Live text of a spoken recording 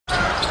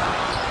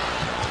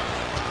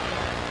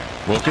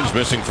Wilkins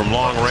missing from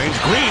long range.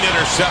 Green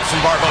intercepts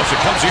and Barbosa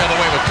comes the other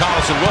way with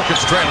Collison.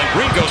 Wilkins trailing.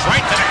 Green goes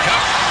right to the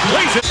cup.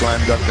 Lays it.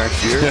 Slammed up next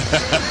year.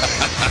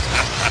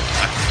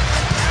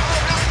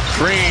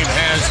 Green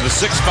has the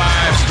 6'5"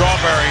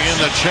 Strawberry in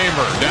the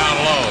chamber. Down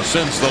low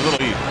since the little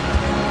lead.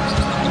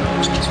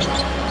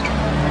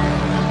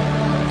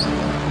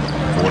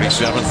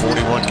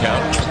 47-41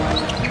 count.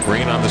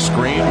 Green on the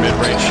screen.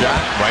 Mid-range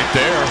shot right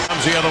there.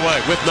 Comes the other way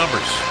with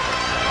numbers.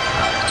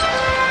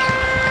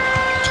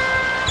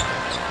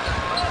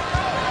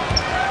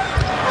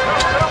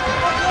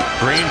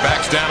 Green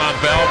backs down on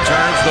Bell,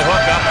 turns the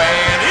hook up,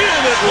 and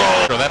in it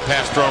rolls. That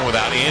pass thrown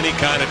without any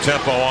kind of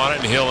tempo on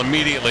it, and Hill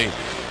immediately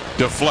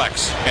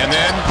deflects and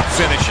then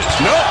finishes.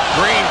 Nope,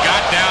 Green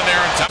got down there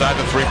inside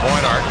the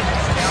three-point arc.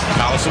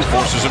 Collison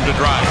forces him to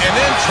drive, and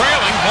then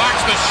trailing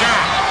blocks the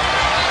shot.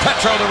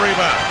 Petro the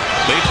rebound.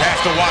 Lead pass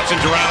to Watson,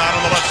 Durant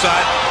out on the left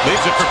side. Leaves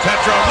it for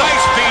Petro.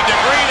 Nice feed to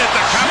Green at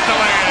the cup to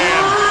lay it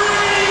in.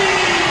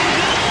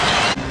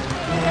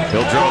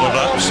 He'll dribble it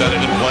up, set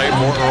it in play.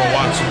 Porter or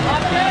Watson.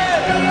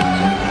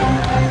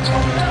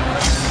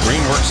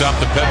 Green works out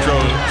the Petro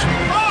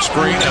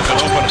screen as an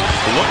open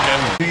look.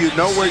 And do you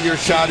know where your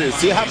shot is?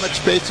 See how much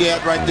space you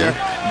had right there?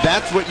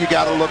 That's what you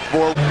got to look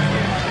for.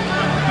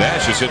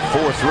 Nash has hit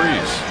 4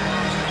 threes.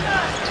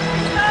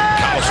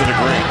 Collison to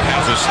Green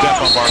has a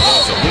step on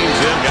Barbosa.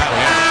 Leans in, got him,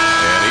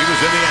 and he was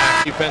in the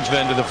act. Defensive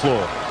end of the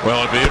floor.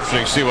 Well, it'd be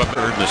interesting to see what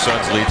third, and the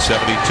Suns lead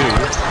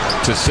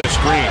 72-6.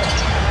 Green.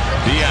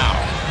 Diao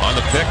on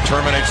the pick,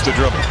 terminates the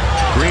dribble.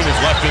 Green is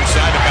left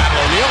inside to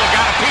battle O'Neal and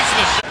got a piece of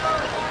the shot.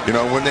 You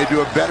know, when they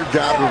do a better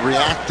job of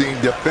reacting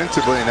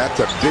defensively, and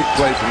that's a big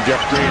play from Jeff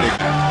Green.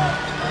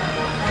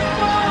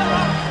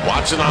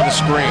 Watson on the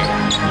screen.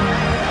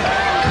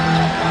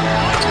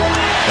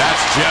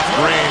 That's Jeff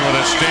Green with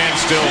a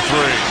standstill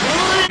three.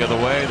 The other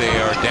way, they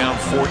are down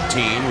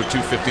 14 with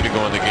 2:50 to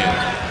go in the game.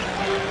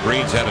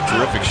 Green's had a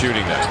terrific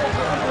shooting night.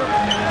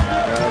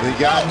 He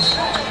got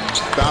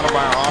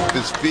Stoudemire off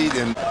his feet,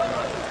 and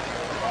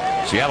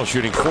Seattle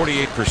shooting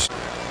 48%,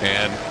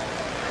 and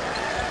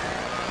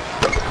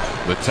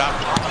the top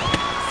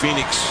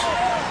Phoenix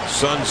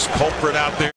Suns culprit out there.